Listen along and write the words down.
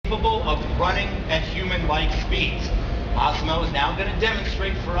of running at human-like speeds. Asimo is now going to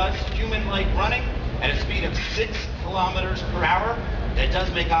demonstrate for us human-like running at a speed of 6 kilometers per hour. That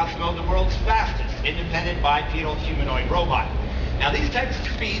does make Asimo the world's fastest independent bipedal humanoid robot. Now these types of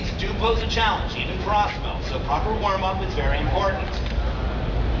speeds do pose a challenge, even for Asimo, so proper warm-up is very important.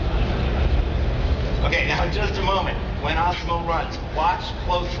 Okay, now in just a moment, when Asimo runs, watch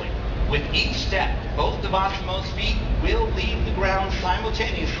closely. With each step, both of Asimo's feet will leave the ground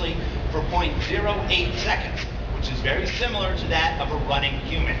simultaneously for 0.08 seconds, which is very similar to that of a running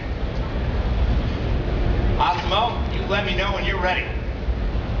human. Asimo, you let me know when you're ready.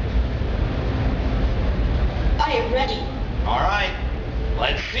 I am ready. All right,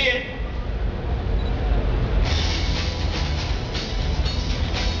 let's see it.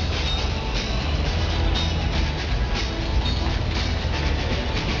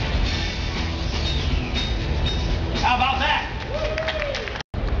 How about that?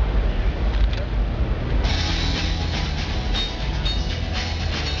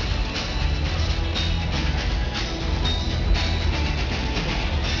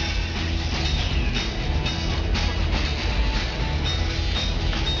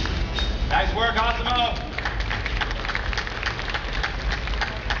 Nice work, Asimo.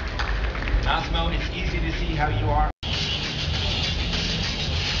 Asimo, it's easy to see how you are.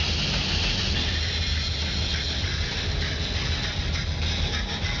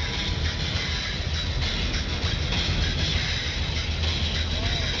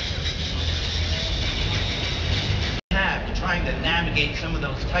 Trying to navigate some of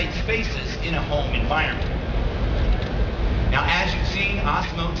those tight spaces in a home environment. Now, as you've seen,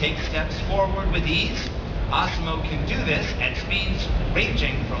 Asimo takes steps forward with ease. Asimo can do this at speeds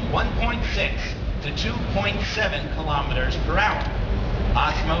ranging from 1.6 to 2.7 kilometers per hour.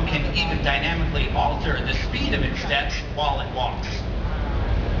 Asimo can even dynamically alter the speed of its steps while it walks.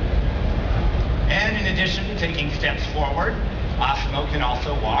 And in addition to taking steps forward, Asimo can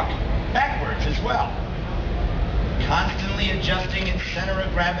also walk backwards as well, constantly adjusting its center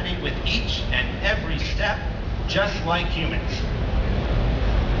of gravity with each and every step, just like humans.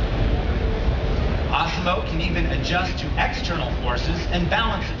 Asimo can even adjust to external forces and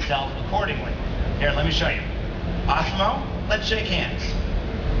balance itself accordingly. Here, let me show you. Asimo, let's shake hands.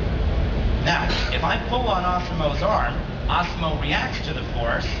 Now, if I pull on Asimo's arm, Asimo reacts to the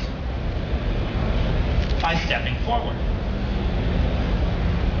force by stepping forward.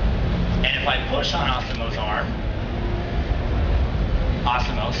 And if I push on Asimo's arm,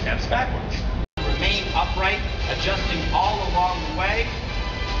 Asimo steps backwards. Remain upright, adjusting all along the way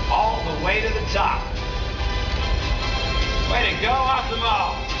to the top. Way to go,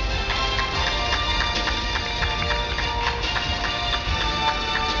 Asimo!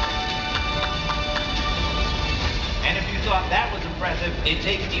 And if you thought that was impressive, it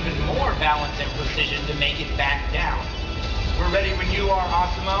takes even more balance and precision to make it back down. We're ready when you are,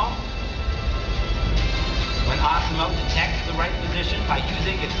 Asimo. When Asimo detects the right position by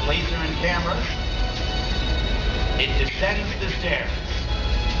using its laser and cameras, it descends the stairs,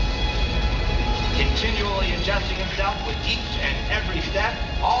 continually adjusting itself with each and every step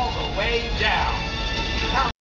all the way down.